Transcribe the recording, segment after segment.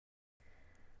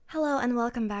Hello and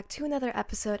welcome back to another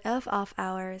episode of Off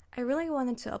Hours. I really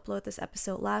wanted to upload this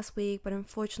episode last week, but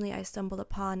unfortunately I stumbled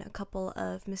upon a couple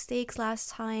of mistakes last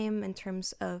time in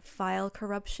terms of file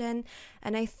corruption,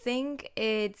 and I think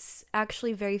it's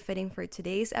actually very fitting for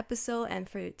today's episode and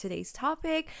for today's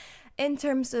topic in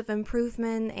terms of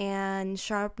improvement and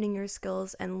sharpening your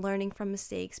skills and learning from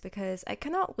mistakes, because I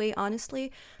cannot wait,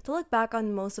 honestly, to look back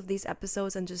on most of these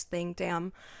episodes and just think,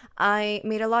 damn, I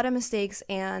made a lot of mistakes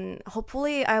and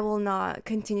hopefully I will not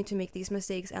continue to make these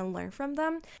mistakes and learn from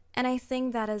them. And I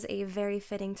think that is a very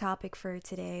fitting topic for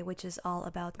today, which is all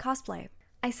about cosplay.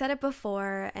 I said it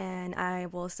before and I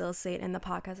will still say it in the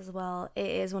podcast as well. It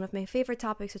is one of my favorite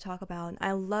topics to talk about.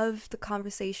 I love the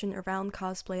conversation around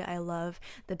cosplay. I love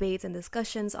debates and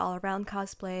discussions all around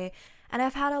cosplay. And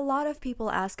I've had a lot of people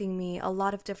asking me a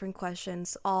lot of different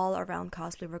questions all around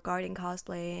cosplay, regarding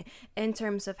cosplay, in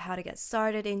terms of how to get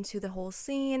started into the whole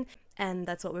scene. And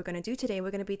that's what we're going to do today.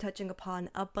 We're going to be touching upon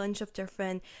a bunch of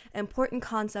different important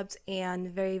concepts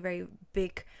and very, very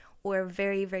big or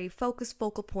very, very focused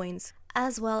focal points,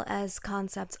 as well as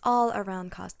concepts all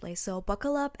around cosplay. So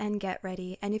buckle up and get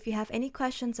ready. And if you have any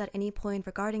questions at any point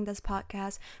regarding this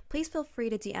podcast, please feel free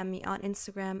to DM me on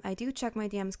Instagram. I do check my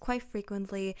DMs quite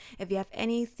frequently. If you have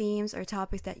any themes or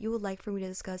topics that you would like for me to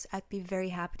discuss, I'd be very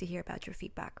happy to hear about your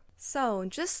feedback. So,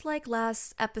 just like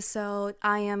last episode,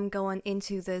 I am going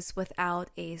into this without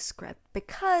a script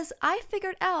because I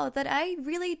figured out that I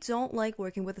really don't like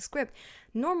working with a script.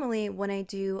 Normally, when I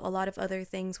do a lot of other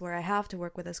things where I have to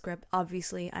work with a script,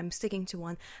 obviously I'm sticking to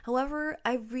one. However,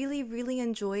 I really, really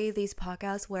enjoy these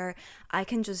podcasts where I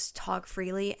can just talk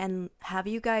freely and have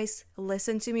you guys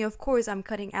listen to me. Of course, I'm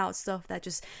cutting out stuff that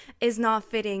just is not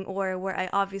fitting or where I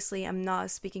obviously am not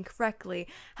speaking correctly.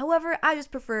 However, I just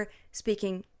prefer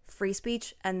speaking free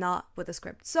speech and not with a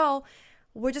script. So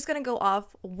we're just gonna go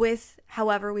off with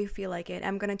however we feel like it.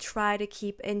 I'm gonna try to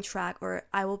keep in track, or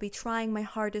I will be trying my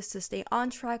hardest to stay on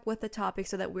track with the topic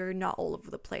so that we're not all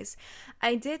over the place.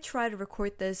 I did try to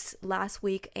record this last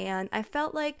week and I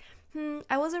felt like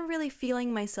I wasn't really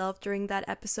feeling myself during that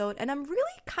episode, and I'm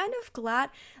really kind of glad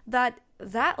that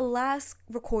last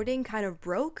recording kind of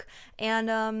broke,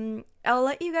 and I'll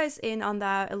let you guys in on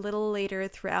that a little later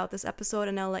throughout this episode,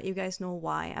 and I'll let you guys know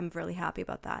why. I'm really happy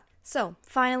about that. So,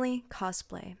 finally,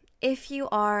 cosplay. If you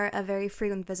are a very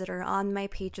frequent visitor on my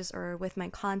pages or with my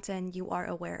content, you are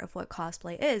aware of what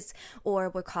cosplay is or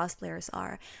what cosplayers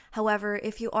are. However,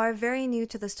 if you are very new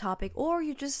to this topic or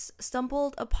you just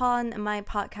stumbled upon my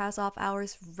podcast Off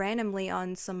Hours randomly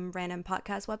on some random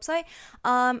podcast website,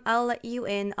 I'll let you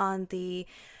in on the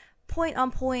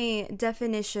point-on-point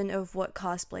definition of what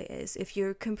cosplay is. If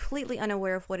you're completely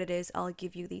unaware of what it is, I'll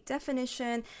give you the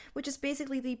definition, which is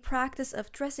basically the practice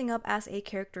of dressing up as a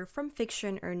character from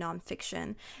fiction or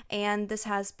non-fiction. And this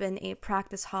has been a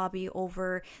practice hobby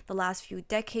over the last few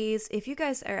decades. If you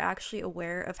guys are actually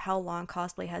aware of how long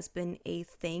cosplay has been a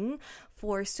thing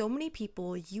for so many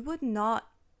people,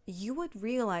 you would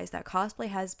realize that cosplay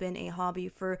has been a hobby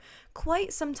for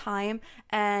quite some time,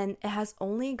 and it has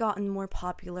only gotten more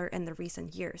popular in the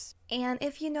recent years. And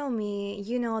if you know me,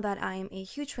 you know that I'm a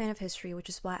huge fan of history, which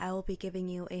is why I will be giving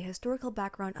you a historical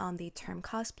background on the term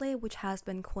cosplay, which has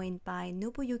been coined by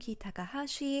Nobuyuki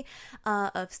Takahashi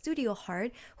of Studio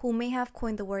Heart, who may have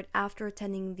coined the word after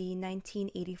attending the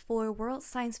 1984 World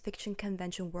Science Fiction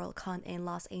Convention Worldcon in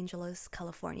Los Angeles,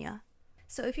 California.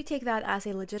 So if you take that as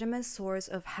a legitimate source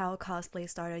of how cosplay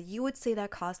started, you would say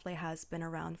that cosplay has been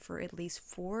around for at least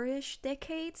 4-ish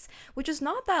decades, which is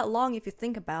not that long if you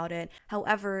think about it.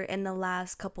 However, in the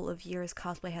last couple of years,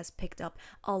 cosplay has picked up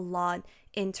a lot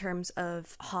in terms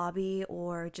of hobby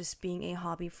or just being a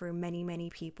hobby for many, many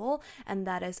people. And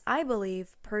that is, I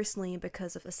believe, personally,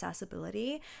 because of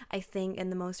accessibility. I think in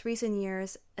the most recent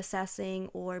years, accessing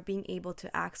or being able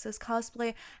to access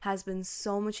cosplay has been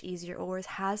so much easier, or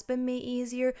has been made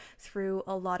easier through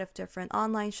a lot of different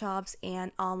online shops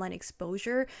and online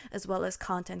exposure, as well as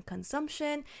content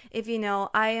consumption. If you know,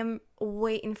 I am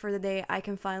waiting for the day I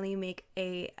can finally make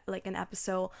an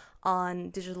episode on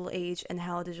digital age and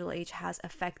how digital age has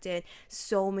affected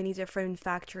so many different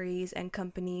factories and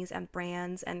companies and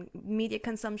brands and media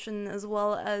consumption, as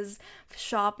well as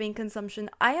shopping consumption.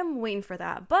 I am waiting for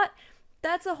that, but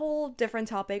that's a whole different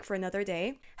topic for another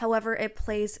day. However, it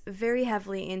plays very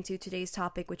heavily into today's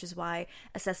topic, which is why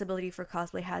accessibility for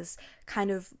cosplay has kind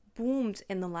of boomed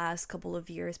in the last couple of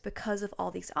years because of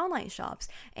all these online shops.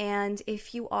 And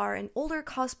if you are an older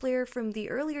cosplayer from the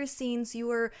earlier scenes, you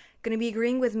are going to be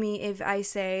agreeing with me if I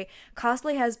say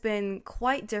cosplay has been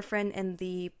quite different in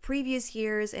the previous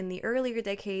years, in the earlier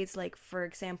decades, like for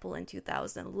example in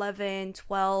 2011,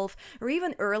 12, or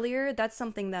even earlier. That's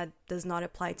something that does not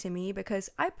apply to me because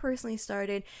I personally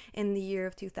started in the year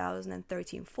of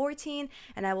 2013, 14,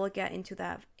 and I will get into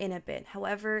that in a bit.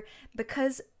 However,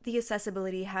 because the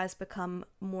accessibility has become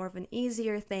more of an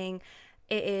easier thing,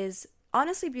 it is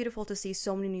honestly beautiful to see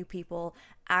so many new people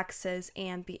access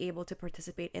and be able to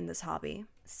participate in this hobby.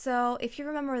 So, if you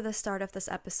remember the start of this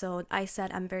episode, I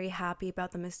said I'm very happy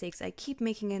about the mistakes I keep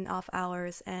making in off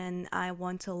hours, and I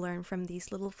want to learn from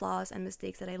these little flaws and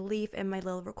mistakes that I leave in my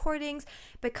little recordings,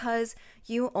 because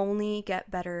you only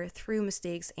get better through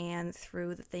mistakes and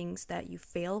through the things that you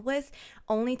fail with,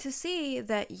 only to see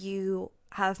that you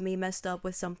have me messed up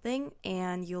with something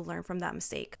and you'll learn from that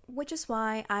mistake. Which is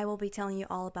why I will be telling you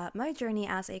all about my journey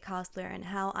as a cosplayer and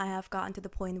how I have gotten to the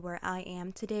point where I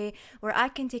am today, where I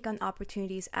can take on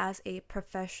opportunities as a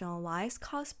professionalized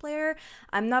cosplayer.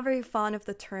 I'm not very fond of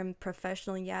the term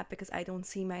professional yet because I don't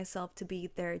see myself to be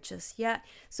there just yet.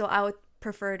 So I would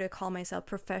prefer to call myself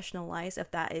professionalized,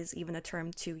 if that is even a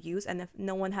term to use. And if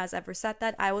no one has ever said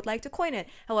that, I would like to coin it.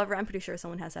 However, I'm pretty sure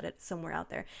someone has said it somewhere out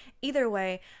there. Either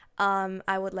way,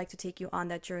 I would like to take you on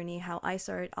that journey, how I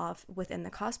started off within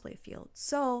the cosplay field.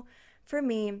 So for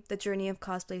me, the journey of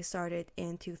cosplay started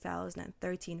in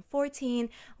 2013-14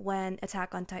 when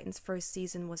Attack on Titan's first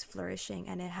season was flourishing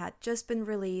and it had just been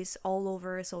released all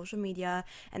over social media,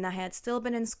 and I had still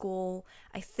been in school.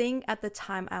 I think at the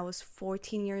time I was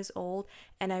 14 years old,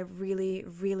 and I really,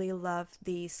 really loved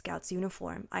the Scouts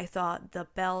uniform. I thought the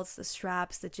belts, the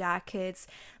straps, the jackets,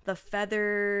 the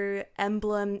feather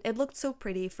emblem, it looked so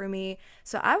pretty for me.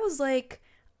 So I was like,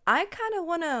 I kind of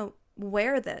want to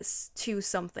wear this to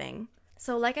something.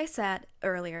 So like I said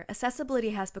earlier, accessibility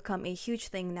has become a huge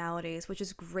thing nowadays, which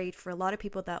is great for a lot of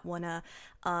people that want to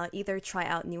either try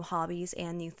out new hobbies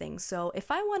and new things. So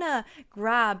if I want to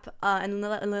grab an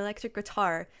electric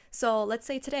guitar, so let's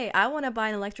say today I want to buy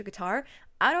an electric guitar,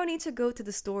 I don't need to go to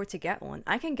the store to get one.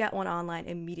 I can get one online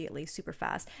immediately, super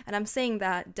fast. And I'm saying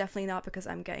that definitely not because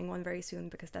I'm getting one very soon,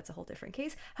 because that's a whole different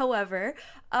case. However,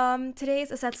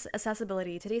 today's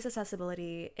accessibility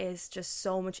is just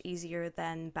so much easier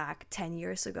than back 10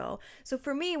 years ago. So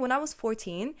for me, when I was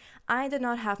 14, I did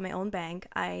not have my own bank.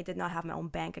 I did not have my own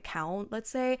bank account, let's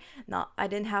say. I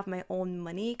didn't have my own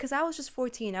money because I was just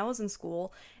 14. I was in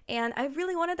school. And I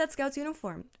really wanted that Scouts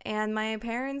uniform. And my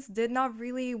parents did not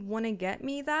really want to get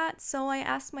me that. So I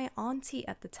asked my auntie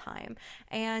at the time.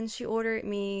 And she ordered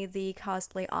me the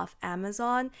cosplay off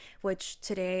Amazon, which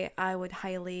today I would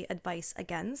highly advise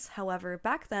against. However,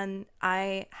 back then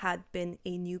I had been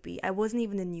a newbie. I wasn't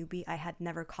even a newbie. I had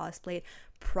never cosplayed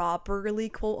properly,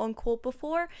 quote unquote,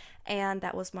 before. And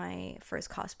that was my first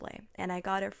cosplay. And I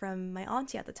got it from my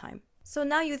auntie at the time. So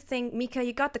now you think, Mika,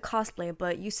 you got the cosplay,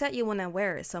 but you said you want to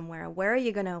wear it somewhere. Where are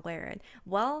you going to wear it?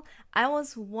 Well, I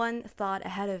was one thought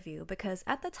ahead of you because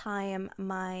at the time,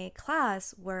 my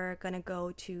class were going to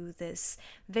go to this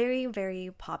very, very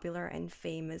popular and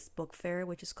famous book fair,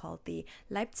 which is called the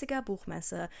Leipziger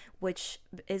Buchmesse, which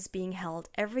is being held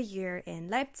every year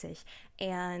in Leipzig.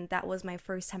 And that was my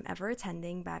first time ever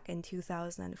attending back in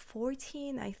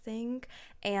 2014, I think.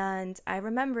 And I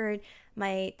remembered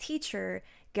my teacher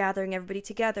gathering everybody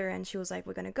together, and she was like,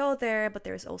 we're gonna go there, but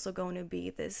there's also going to be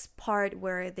this part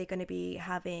where they're gonna be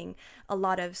having a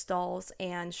lot of stalls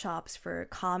and shops for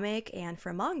comic and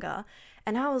for manga.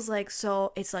 And I was like,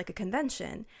 so it's like a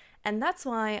convention. And that's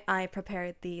why I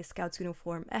prepared the Scouts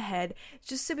uniform ahead,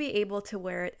 just to be able to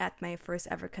wear it at my first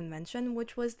ever convention,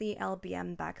 which was the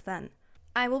LBM back then.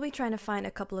 I will be trying to find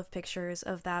a couple of pictures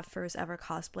of that first ever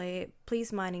cosplay.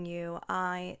 Please minding you,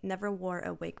 I never wore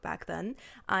a wig back then.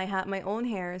 I had my own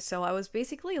hair, so I was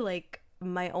basically like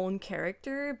my own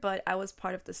character, but I was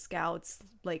part of the Scouts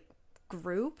like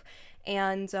group.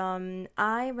 And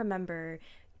I remember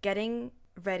getting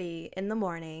ready in the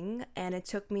morning, and it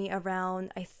took me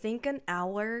around, I think, an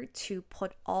hour to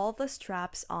put all the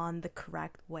straps on the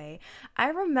correct way. I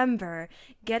remember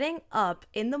getting up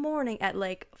in the morning at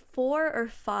like 4 or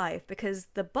 5 because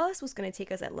the bus was going to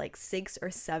take us at like 6 or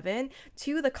 7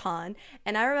 to the con,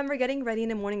 and I remember getting ready in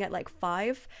the morning at like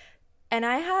 5, and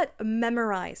I had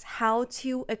memorized how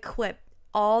to equip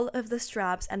all of the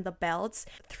straps and the belts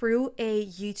through a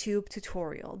YouTube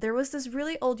tutorial. There was this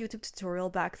really old YouTube tutorial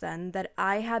back then that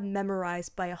I had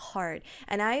memorized by heart,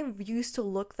 and I used to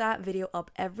look that video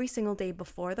up every single day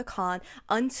before the con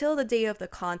until the day of the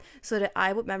con so that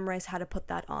I would memorize how to put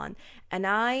that on. And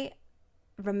I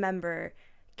remember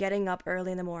getting up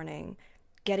early in the morning,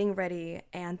 getting ready,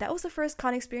 and that was the first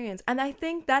con experience. And I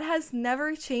think that has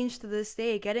never changed to this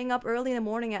day. Getting up early in the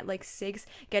morning at like 6,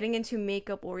 getting into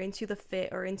makeup or into the fit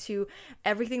or into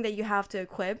everything that you have to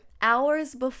equip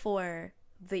hours before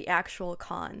the actual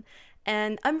con.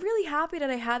 And I'm really happy that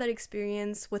I had that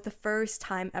experience with the first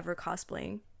time ever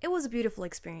cosplaying. It was a beautiful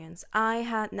experience. I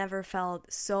had never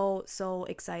felt so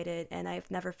excited, and I've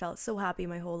never felt so happy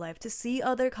my whole life to see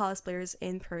other cosplayers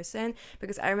in person,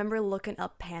 because I remember looking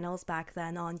up panels back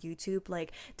then on YouTube,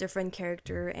 like different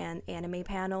character and anime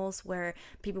panels where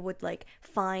people would like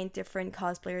find different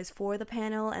cosplayers for the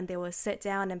panel and they would sit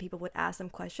down and people would ask them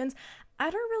questions. I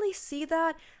don't really see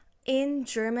that in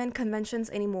German conventions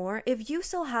anymore. If you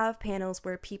still have panels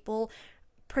where people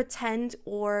pretend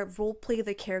or roleplay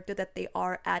the character that they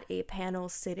are at a panel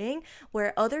sitting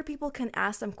where other people can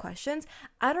ask them questions,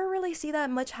 I don't really see that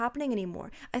much happening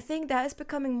anymore. I think that is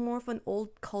becoming more of an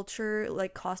old culture,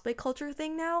 like cosplay culture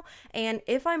thing now. And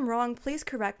if I'm wrong, please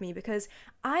correct me, because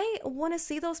I want to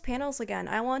see those panels again.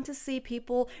 I want to see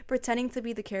people pretending to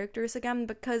be the characters again,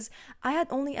 because I had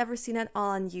only ever seen it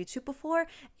on YouTube before,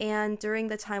 and during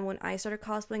the time when I started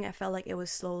cosplaying, I felt like it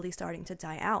was slowly starting to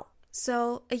die out.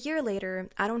 So, a year later,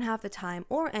 I don't have the time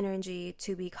or energy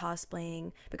to be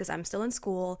cosplaying because I'm still in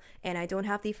school and I don't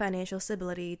have the financial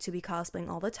stability to be cosplaying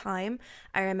all the time.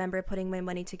 I remember putting my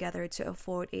money together to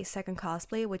afford a second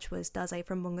cosplay, which was Dazai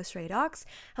from Bunga Stray Dogs.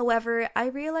 However, I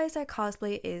realized that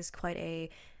cosplay is quite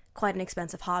an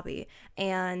expensive hobby,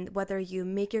 and whether you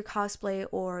make your cosplay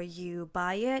or you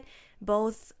buy it,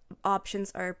 both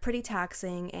options are pretty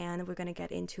taxing, and we're going to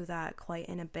get into that quite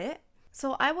in a bit.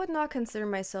 So I would not consider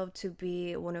myself to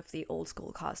be one of the old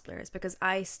school cosplayers, because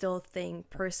I still think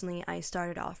personally I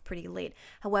started off pretty late.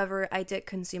 However, I did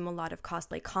consume a lot of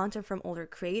cosplay content from older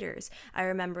creators. I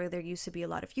remember there used to be a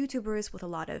lot of YouTubers with a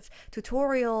lot of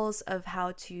tutorials of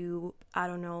how to, I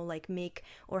don't know, like make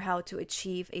or how to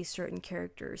achieve a certain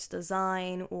character's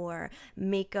design or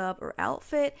makeup or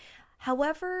outfit.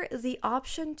 However, the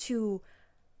option to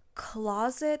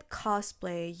closet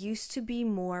cosplay used to be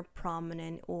more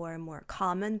prominent or more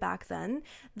common back then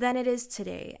than it is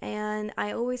today. And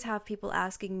I always have people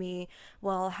asking me,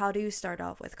 well, how do you start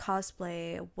off with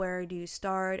cosplay? Where do you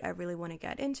start? I really want to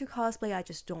get into cosplay. I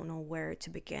just don't know where to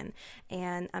begin.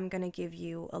 And I'm going to give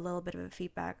you a little bit of a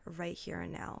feedback right here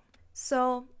and now.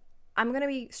 So, I'm gonna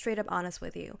be straight up honest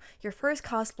with you. Your first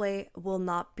cosplay will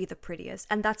not be the prettiest,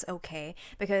 and that's okay,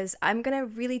 because I'm gonna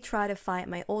really try to find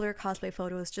my older cosplay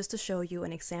photos just to show you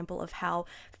an example of how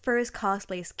first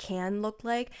cosplays can look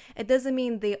like. It doesn't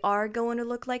mean they are going to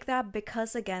look like that,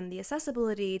 because again, the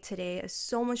accessibility today is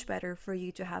so much better for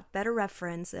you to have better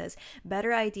references,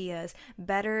 better ideas,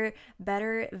 better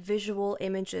visual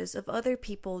images of other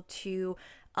people to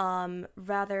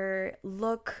rather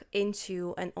look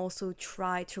into and also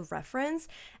try to reference.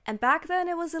 And back then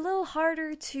it was a little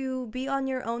harder to be on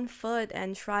your own foot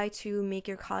and try to make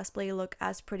your cosplay look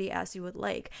as pretty as you would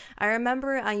like. I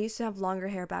remember I used to have longer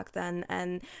hair back then,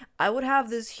 and I would have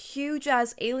this huge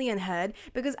ass alien head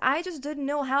because I just didn't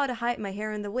know how to hide my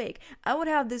hair in the wig. I would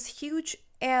have this huge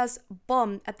ass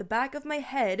bum at the back of my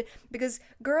head because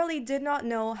girly did not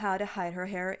know how to hide her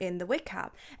hair in the wig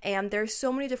cap. And there's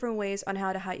so many different ways on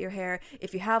how to hide your hair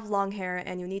if you have long hair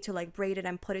and you need to like braid it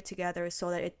and put it together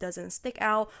so that it doesn't stick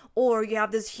out, or you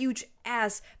have this huge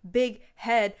ass big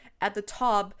head at the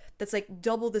top that's like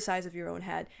double the size of your own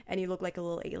head and you look like a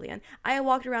little alien. I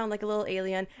walked around like a little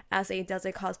alien as a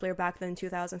Desi cosplayer back then in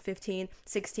 2015,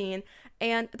 16,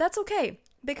 and that's okay,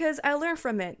 because I learned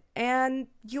from it. And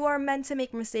you are meant to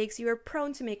make mistakes. You are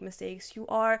prone to make mistakes. You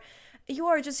are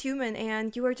just human,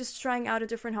 and you are just trying out a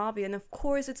different hobby, and of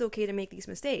course it's okay to make these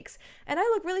mistakes. And I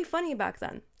look really funny back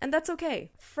then, and that's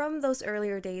okay. From those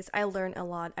earlier days, I learned a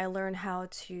lot. I learned how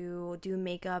to do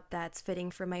makeup that's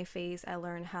fitting for my face. I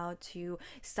learned how to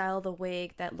style the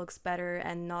wig that looks better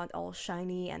and not all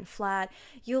shiny and flat.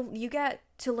 You get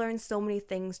to learn so many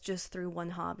things just through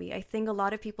one hobby. I think a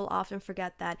lot of people often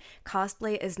forget that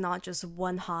cosplay is not just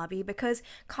one hobby, because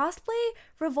cosplay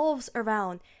revolves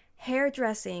around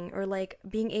hairdressing, or like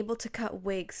being able to cut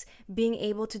wigs, being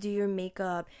able to do your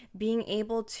makeup, being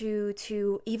able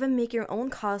to even make your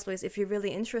own cosplays if you're really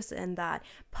interested in that,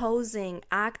 posing,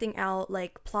 acting out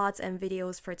like plots and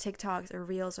videos for TikToks or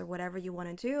Reels or whatever you want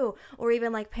to do, or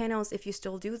even like panels if you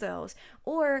still do those,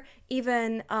 or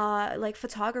even like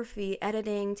photography,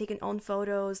 editing, taking own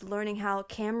photos, learning how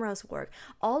cameras work.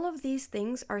 All of these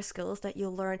things are skills that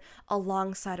you'll learn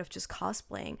alongside of just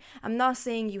cosplaying. I'm not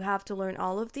saying you have to learn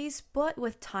all of these, hobbies, but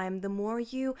with time, the more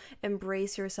you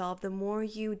embrace yourself, the more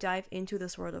you dive into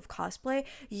this world of cosplay,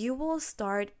 you will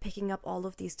start picking up all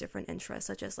of these different interests,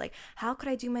 such as like, how could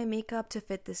I do my makeup to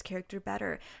fit this character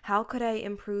better? How could I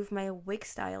improve my wig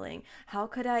styling? How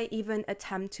could I even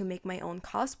attempt to make my own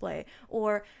cosplay?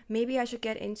 Or maybe I should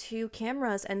get into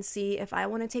cameras and see if I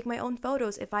want to take my own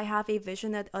photos, if I have a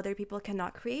vision that other people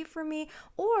cannot create for me,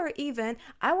 or even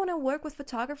I want to work with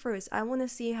photographers. I want to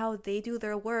see how they do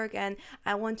their work and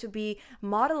I want to be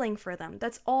modeling for them.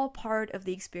 That's all part of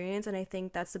the experience, and I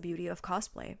think that's the beauty of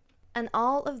cosplay. And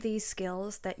all of these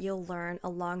skills that you'll learn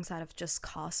alongside of just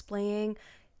cosplaying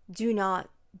do not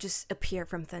just appear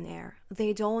from thin air.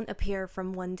 They don't appear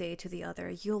from one day to the other.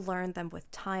 You'll learn them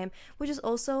with time, which is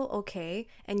also okay,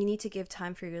 and you need to give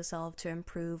time for yourself to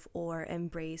improve or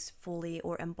embrace fully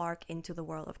or embark into the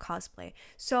world of cosplay.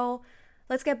 So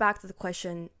let's get back to the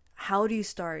question, how do you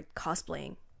start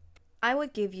cosplaying? I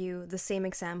would give you the same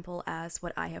example as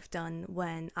what I have done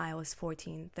when I was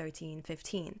 14, 13,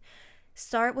 15.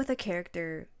 Start with a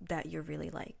character that you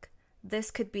really like. This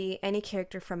could be any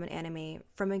character from an anime,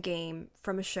 from a game,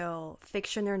 from a show,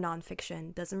 fiction or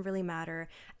non-fiction, doesn't really matter.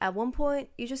 At one point,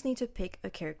 you just need to pick a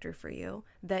character for you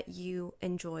that you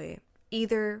enjoy,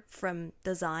 either from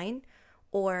design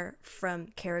or from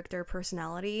character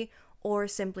personality, or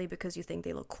simply because you think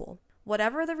they look cool.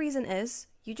 Whatever the reason is,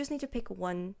 you just need to pick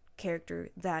one character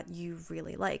that you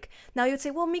really like. Now you'd say,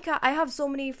 well, Mika, I have so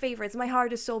many favorites. My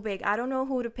heart is so big. I don't know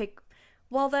who to pick.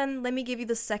 Well, then let me give you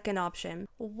the second option.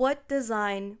 What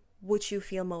design would you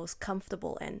feel most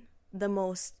comfortable in? The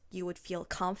most you would feel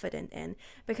confident in?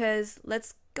 Because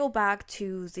let's go back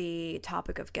to the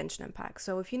topic of Genshin Impact.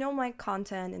 So if you know my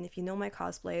content and if you know my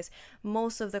cosplays,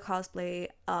 most of the cosplay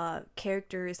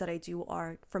characters that I do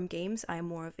are from games. I'm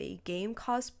more of a game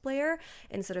cosplayer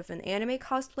instead of an anime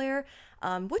cosplayer,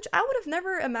 which I would have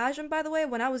never imagined, by the way.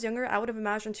 When I was younger, I would have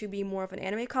imagined to be more of an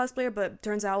anime cosplayer, but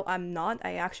turns out I'm not.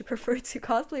 I actually prefer to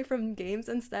cosplay from games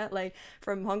instead, like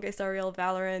from Honkai Star Rail,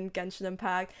 Valorant, Genshin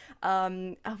Impact.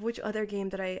 Which other game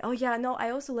did I... Oh yeah, no,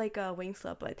 I also like Wings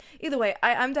Club, but either way,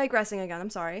 I'm digressing again, I'm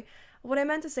sorry. What I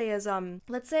meant to say is,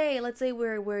 let's say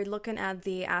we're looking at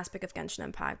the aspect of Genshin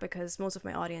Impact, because most of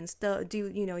my audience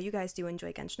you guys do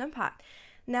enjoy Genshin Impact.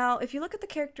 Now, if you look at the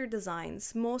character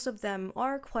designs, most of them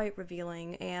are quite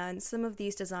revealing, and some of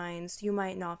these designs you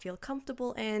might not feel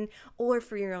comfortable in, or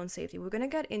for your own safety. We're going to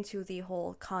get into the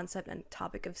whole concept and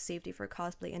topic of safety for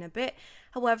cosplay in a bit.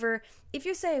 However, if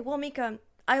you say, well, Mika,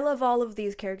 I love all of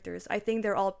these characters. I think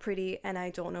they're all pretty and I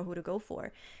don't know who to go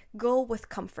for. Go with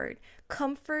comfort.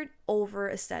 Comfort over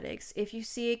aesthetics. If you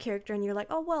see a character and you're like,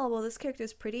 oh, well, this character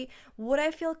is pretty. Would I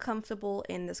feel comfortable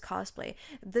in this cosplay?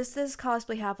 Does this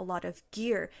cosplay have a lot of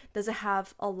gear? Does it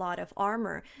have a lot of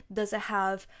armor? Does it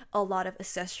have a lot of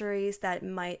accessories that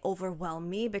might overwhelm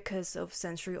me because of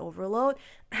sensory overload?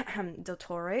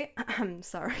 Dottore.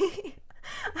 Sorry.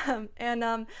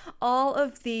 And all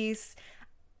of these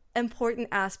important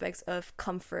aspects of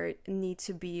comfort need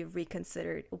to be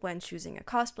reconsidered when choosing a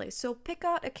cosplay. So pick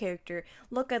out a character,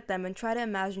 look at them, and try to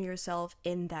imagine yourself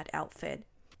in that outfit.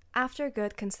 After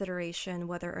good consideration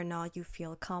whether or not you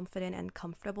feel confident and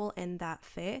comfortable in that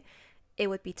fit, it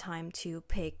would be time to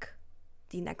pick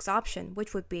the next option,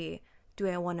 which would be, do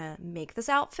I want to make this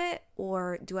outfit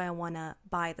or do I want to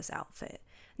buy this outfit?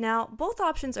 Now, both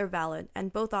options are valid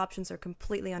and both options are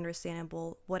completely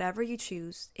understandable. Whatever you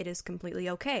choose, it is completely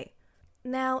okay.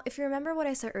 Now, if you remember what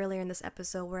I said earlier in this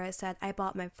episode where I said I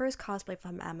bought my first cosplay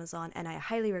from Amazon and I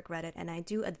highly regret it and I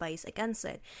do advise against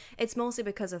it, it's mostly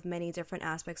because of many different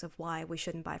aspects of why we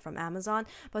shouldn't buy from Amazon,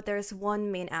 but there's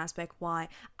one main aspect why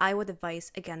I would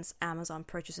advise against Amazon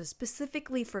purchases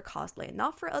specifically for cosplay,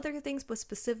 not for other things, but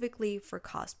specifically for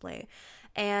cosplay.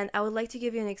 And I would like to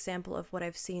give you an example of what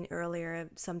I've seen earlier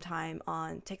sometime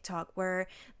on TikTok where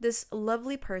this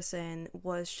lovely person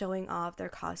was showing off their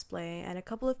cosplay and a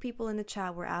couple of people in the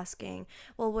chat were asking,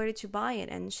 well, where did you buy it?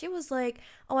 And she was like,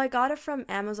 oh, I got it from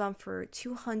Amazon for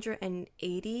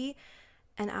 $280,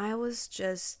 and I was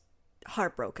just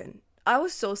heartbroken. I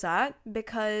was so sad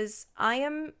because I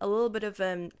am a little bit of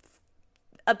an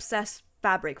obsessed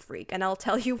fabric freak, and I'll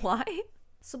tell you why.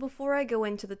 So before I go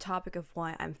into the topic of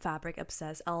why I'm fabric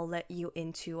obsessed, I'll let you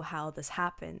into how this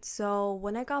happened. So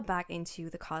when I got back into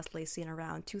the cosplay scene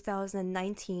around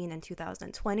 2019 and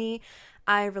 2020,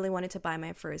 I really wanted to buy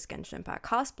my first Genshin Impact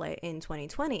cosplay in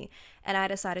 2020, and I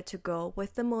decided to go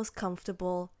with the most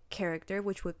comfortable character,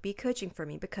 which would be Kuching for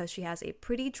me, because she has a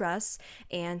pretty dress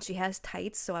and she has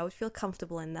tights, so I would feel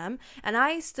comfortable in them. And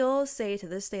I still say to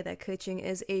this day that Kuching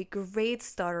is a great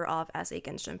starter off as a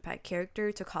Genshin Impact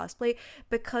character to cosplay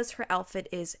because her outfit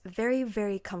is very,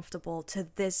 very comfortable to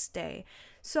this day.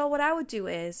 So what I would do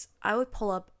is I would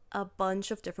pull up a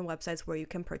bunch of different websites where you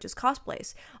can purchase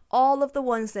cosplays, all of the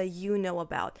ones that you know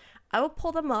about. I would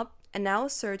pull them up and now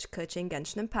search Kuching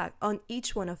Genshin Impact on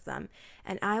each one of them,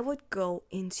 and I would go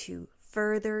into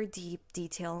further deep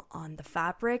detail on the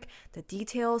fabric, the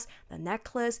details, the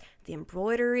necklace, the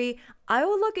embroidery. I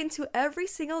will look into every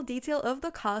single detail of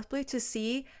the cosplay to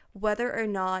see whether or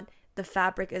not the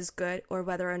fabric is good, or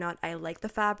whether or not I like the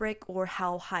fabric, or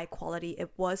how high quality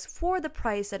it was for the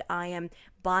price that I am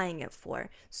buying it for.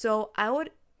 So I would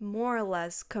more or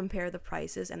less compare the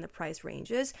prices and the price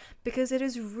ranges, because it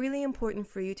is really important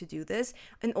for you to do this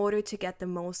in order to get the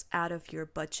most out of your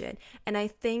budget. And I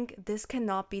think this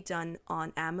cannot be done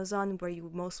on Amazon, where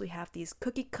you mostly have these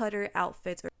cookie cutter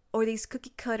outfits or these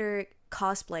cookie cutter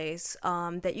cosplays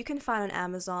that you can find on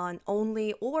Amazon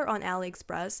only or on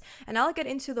AliExpress. And I'll get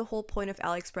into the whole point of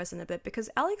AliExpress in a bit, because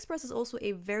AliExpress is also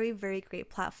a very, very great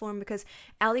platform, because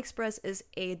AliExpress is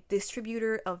a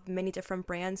distributor of many different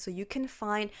brands, so you can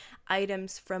find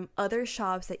items from other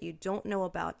shops that you don't know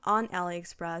about on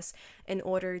AliExpress in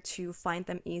order to find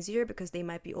them easier, because they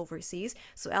might be overseas.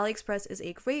 So AliExpress is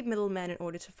a great middleman in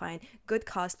order to find good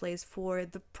cosplays for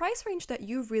the price range that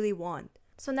you really want.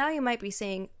 So now you might be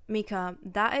saying, Mika,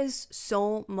 that is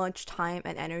so much time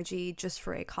and energy just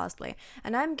for a cosplay.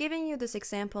 And I'm giving you this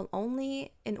example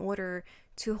only in order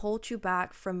to hold you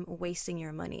back from wasting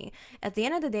your money. At the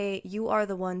end of the day, you are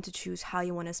the one to choose how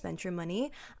you want to spend your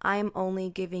money. I'm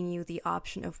only giving you the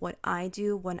option of what I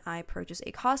do when I purchase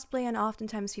a cosplay, and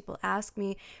oftentimes people ask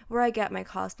me where I get my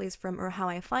cosplays from or how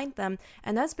I find them,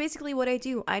 and that's basically what I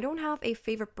do. I don't have a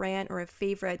favorite brand or a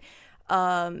favorite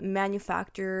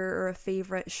manufacturer or a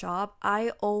favorite shop.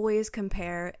 I always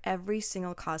compare every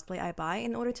single cosplay I buy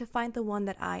in order to find the one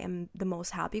that I am the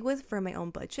most happy with for my own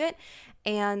budget,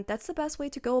 and that's the best way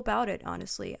to go about it,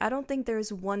 honestly. I don't think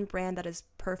there's one brand that is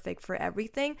perfect for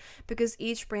everything, because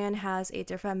each brand has a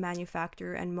different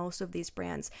manufacturer, and most of these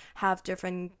brands have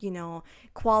different,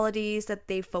 qualities that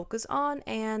they focus on,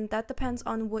 and that depends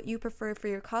on what you prefer for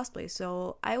your cosplay.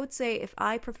 So I would say if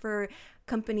I prefer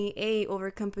company A over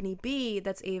company B,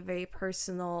 that's a very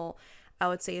personal, I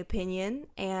would say, opinion,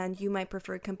 and you might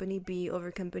prefer company B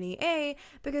over company A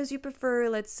because you prefer,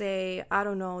 let's say, I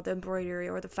don't know, the embroidery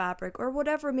or the fabric or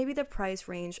whatever, maybe the price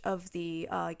range of the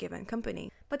given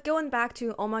company. But going back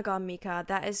to, oh my god, Mika,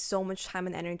 that is so much time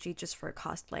and energy just for a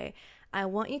cosplay. I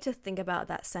want you to think about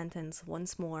that sentence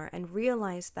once more and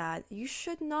realize that you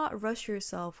should not rush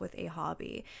yourself with a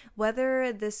hobby.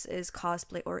 Whether this is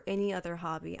cosplay or any other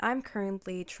hobby, I'm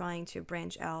currently trying to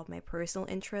branch out my personal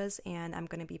interests, and I'm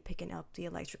going to be picking up the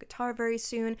electric guitar very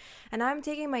soon. And I'm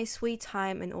taking my sweet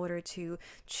time in order to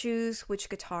choose which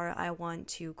guitar I want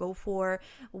to go for,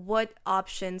 what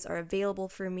options are available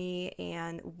for me,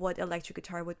 and what electric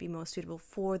guitar would be most suitable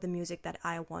for the music that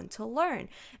I want to learn.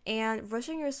 And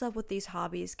rushing yourself with these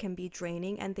hobbies can be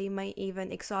draining, and they might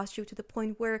even exhaust you to the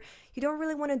point where you don't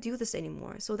really want to do this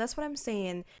anymore. So that's what I'm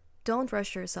saying. Don't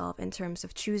rush yourself in terms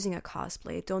of choosing a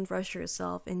cosplay. Don't rush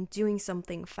yourself in doing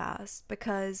something fast,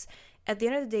 because at the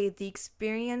end of the day, the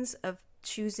experience of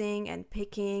choosing and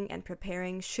picking and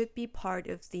preparing should be part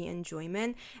of the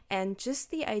enjoyment, and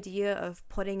just the idea of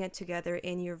putting it together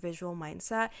in your visual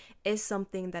mindset is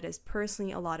something that is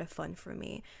personally a lot of fun for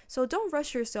me. So don't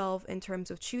rush yourself in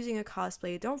terms of choosing a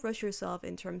cosplay. Don't rush yourself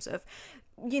in terms of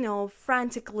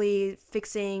frantically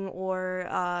fixing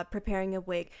or preparing a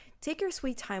wig. Take your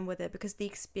sweet time with it, because the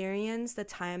experience, the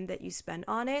time that you spend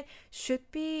on it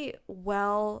should be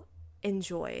well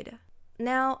enjoyed.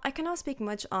 Now, I cannot speak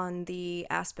much on the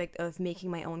aspect of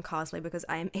making my own cosplay, because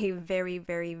I am a very,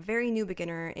 very, very new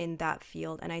beginner in that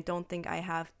field, and I don't think I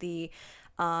have the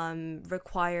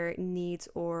required needs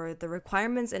or the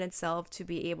requirements in itself to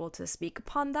be able to speak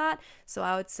upon that. So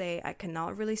I would say I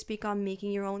cannot really speak on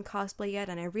making your own cosplay yet,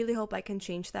 and I really hope I can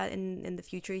change that in the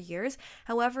future years.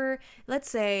 However, let's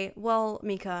say, well,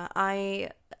 Mika,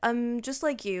 I'm just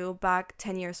like you back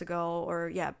 10 years ago,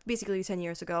 or yeah, basically 10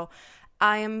 years ago.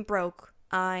 I am broke.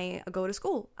 I go to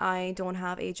school. I don't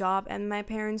have a job, and my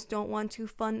parents don't want to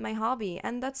fund my hobby,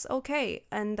 and that's okay.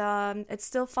 And it's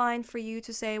still fine for you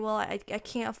to say, well, I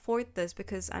can't afford this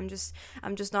because I'm just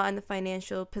not in the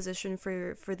financial position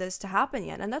for this to happen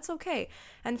yet, and that's okay.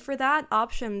 And for that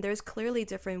option, there's clearly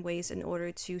different ways in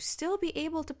order to still be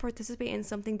able to participate in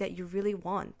something that you really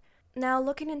want. Now,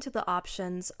 looking into the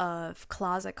options of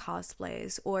closet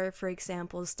cosplays, or for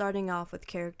example, starting off with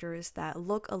characters that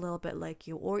look a little bit like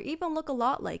you, or even look a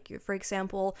lot like you. For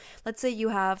example, let's say you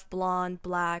have blonde,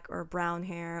 black, or brown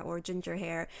hair, or ginger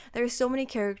hair. There's so many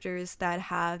characters that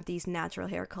have these natural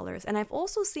hair colors, and I've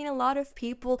also seen a lot of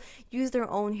people use their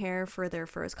own hair for their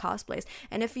first cosplays.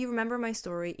 And if you remember my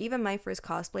story, even my first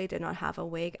cosplay did not have a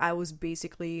wig. I was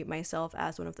basically myself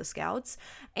as one of the scouts,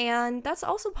 and that's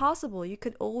also possible. You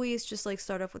could always just like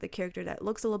start off with a character that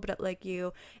looks a little bit like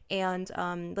you, and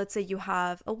let's say you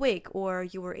have a wig, or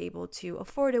you were able to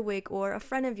afford a wig, or a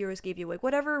friend of yours gave you a wig,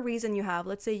 whatever reason you have.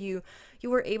 Let's say you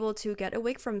were able to get a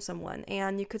wig from someone,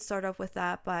 and you could start off with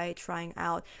that by trying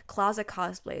out closet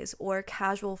cosplays or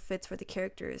casual fits for the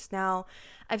characters. Now,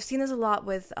 I've seen this a lot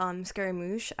with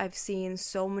Scaramouche. I've seen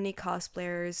so many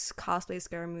cosplayers cosplay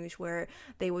Scaramouche where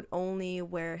they would only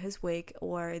wear his wig,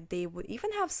 or they would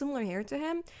even have similar hair to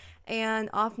him, and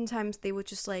oftentimes they would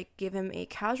just like give him a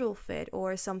casual fit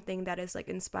or something that is like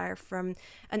inspired from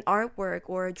an artwork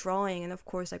or a drawing, and of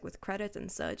course like with credits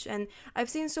and such. And I've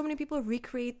seen so many people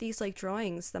recreate these like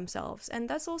drawings themselves, and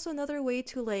that's also another way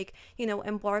to like, you know,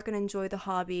 embark and enjoy the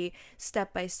hobby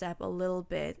step by step a little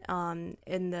bit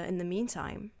in the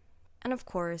meantime. And of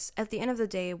course, at the end of the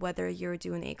day, whether you're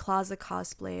doing a closet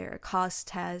cosplay or a cos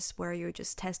test where you're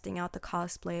just testing out the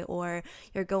cosplay, or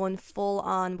you're going full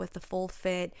on with the full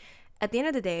fit, at the end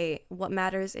of the day, what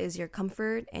matters is your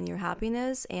comfort and your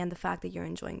happiness and the fact that you're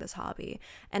enjoying this hobby.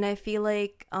 And I feel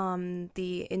like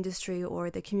the industry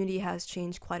or the community has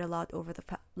changed quite a lot over the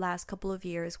last couple of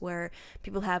years, where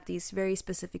people have these very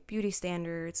specific beauty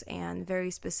standards and very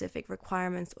specific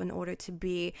requirements in order to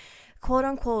be quote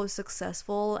unquote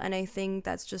successful. And I think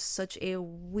that's just such a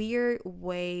weird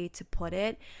way to put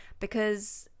it,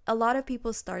 because a lot of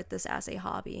people start this as a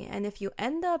hobby, and if you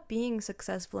end up being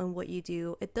successful in what you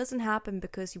do, it doesn't happen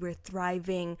because you were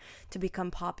thriving to become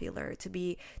popular, to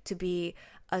be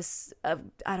a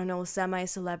I don't know,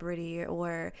 semi-celebrity,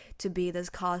 or to be this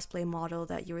cosplay model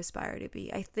that you aspire to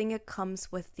be. I think it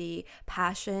comes with the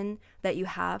passion that you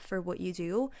have for what you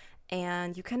do,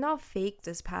 and you cannot fake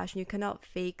this passion. You cannot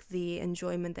fake the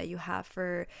enjoyment that you have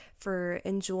for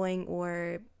enjoying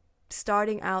or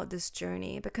starting out this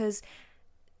journey, because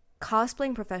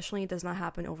cosplaying professionally does not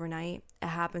happen overnight. It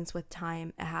happens with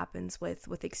time. It happens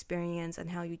with experience,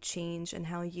 and how you change and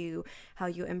how you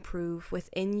improve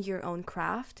within your own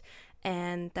craft.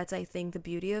 And that's, I think, the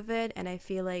beauty of it. And I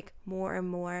feel like more and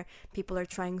more people are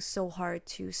trying so hard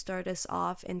to start us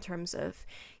off in terms of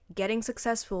getting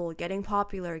successful, getting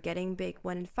popular, getting big,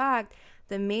 when in fact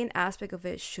the main aspect of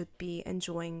it should be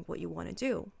enjoying what you want to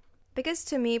do. Because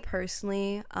to me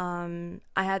personally, I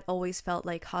had always felt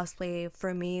like cosplay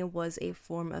for me was a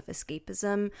form of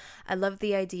escapism. I love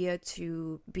the idea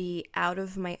to be out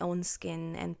of my own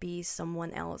skin and be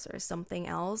someone else or something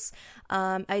else.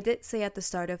 I did say at the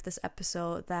start of this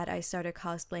episode that I started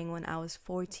cosplaying when I was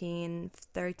 14,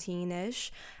 13-ish.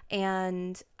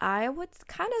 And I would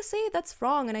kind of say that's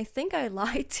wrong. And I think I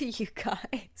lied to you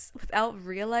guys without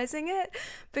realizing it.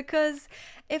 Because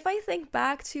if I think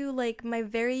back to like my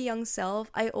very young self,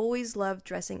 I always loved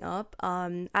dressing up.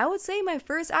 I would say my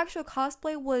first actual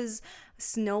cosplay was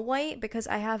Snow White, because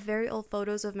I have very old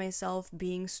photos of myself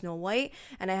being Snow White,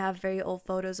 and I have very old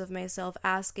photos of myself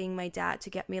asking my dad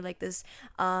to get me like this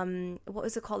what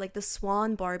was it called, like the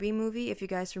Swan Barbie movie, if you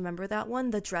guys remember that one,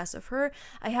 the dress of her.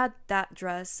 I had that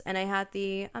dress, and I had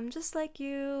the I'm just like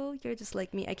you, you're just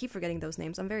like me, I keep forgetting those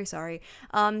names, I'm very sorry,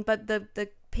 but the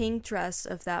pink dress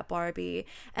of that Barbie.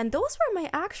 And those were my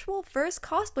actual first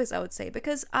cosplays, I would say,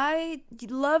 because I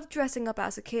loved dressing up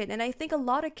as a kid, and I think a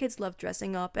lot of kids love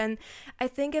dressing up, and I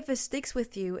think if it sticks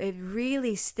with you, it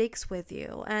really sticks with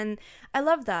you, and I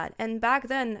love that. And back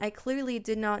then I clearly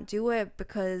did not do it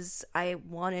because I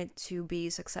wanted to be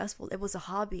successful. It was a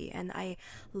hobby, and I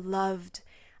loved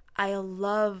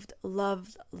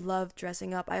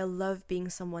dressing up. I loved being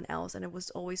someone else, and it was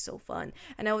always so fun.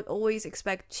 And I would always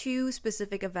expect two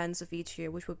specific events of each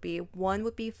year, which would be, one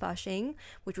would be Fasching,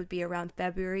 which would be around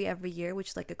February every year, which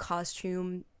is like a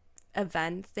costume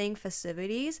event thing,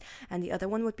 festivities, and the other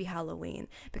one would be Halloween,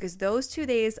 because those 2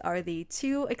 days are the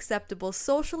two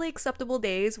socially acceptable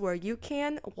days where you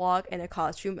can walk in a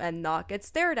costume and not get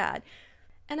stared at.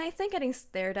 And I think getting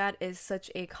stared at is such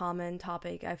a common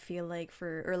topic, I feel like,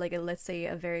 or like, let's say,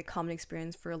 a very common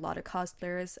experience for a lot of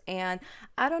cosplayers. And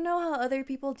I don't know how other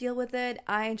people deal with it.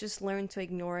 I just learned to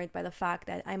ignore it by the fact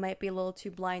that I might be a little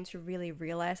too blind to really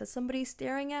realize that somebody's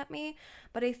staring at me.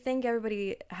 But I think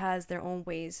everybody has their own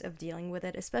ways of dealing with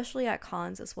it, especially at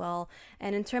cons as well.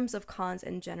 And in terms of cons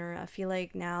in general, I feel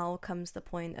like now comes the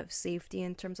point of safety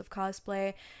in terms of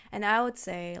cosplay. And I would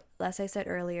say, as I said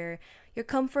earlier, your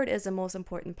comfort is the most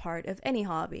important part of any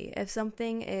hobby. If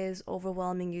something is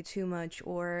overwhelming you too much,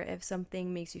 or if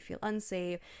something makes you feel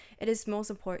unsafe, it is most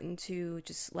important to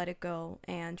just let it go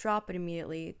and drop it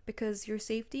immediately, because your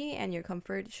safety and your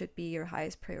comfort should be your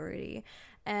highest priority.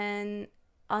 And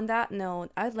on that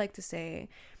note, I'd like to say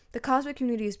the cosplay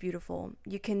community is beautiful.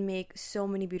 You can make so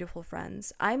many beautiful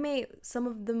friends. I made some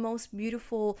of the most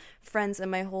beautiful friends in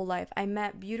my whole life. I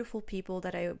met beautiful people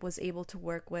that I was able to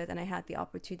work with, and I had the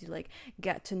opportunity to like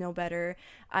get to know better.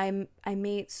 I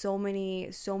made so many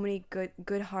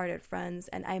good-hearted friends,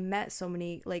 and I met so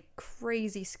many like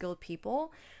crazy skilled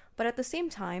people. But at the same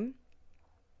time,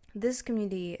 this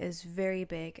community is very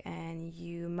big, and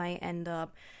you might end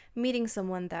up meeting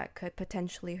someone that could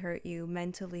potentially hurt you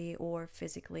mentally or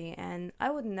physically. And I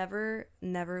would never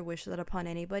wish that upon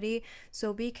anybody.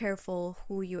 So be careful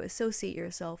who you associate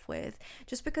yourself with.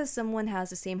 Just because someone has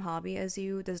the same hobby as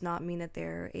you does not mean that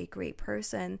they're a great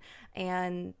person.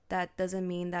 And that doesn't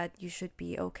mean that you should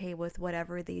be okay with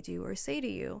whatever they do or say to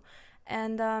you.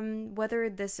 And whether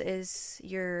this is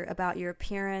about your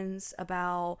appearance,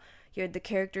 about the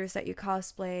characters that you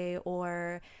cosplay,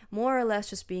 or more or less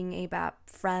just being a bad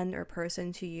friend or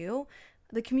person to you,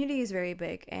 the community is very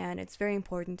big, and it's very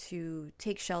important to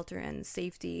take shelter and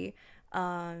safety,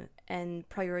 and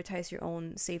prioritize your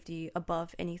own safety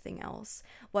above anything else.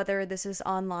 Whether this is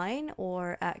online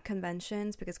or at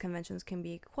conventions, because conventions can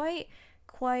be quite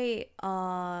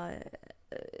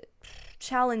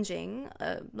challenging.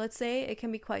 Let's say it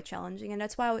can be quite challenging, and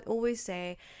that's why I would always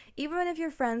say, even if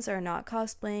your friends are not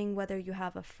cosplaying, whether you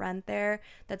have a friend there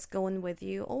that's going with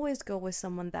you, always go with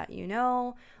someone that you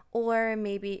know. Or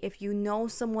maybe if you know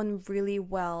someone really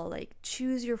well, like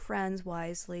choose your friends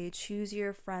wisely, choose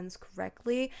your friends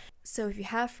correctly. So if you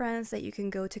have friends that you can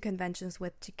go to conventions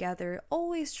with together,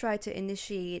 always try to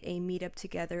initiate a meetup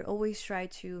together. Always try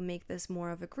to make this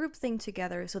more of a group thing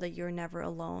together so that you're never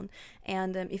alone.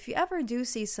 And if you ever do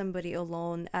see somebody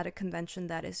alone at a convention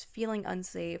that is feeling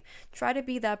unsafe, try to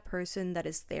be that person that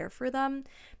is there for them,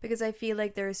 because I feel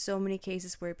like there are so many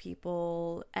cases where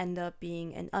people end up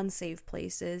being in unsafe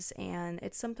places, and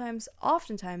it's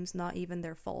oftentimes not even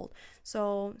their fault.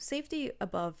 So safety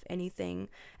above anything,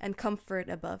 and comfort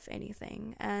above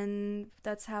anything. And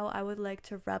that's how I would like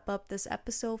to wrap up this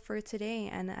episode for today,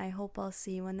 and I hope I'll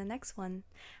see you in the next one.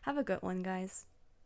 Have a good one, guys.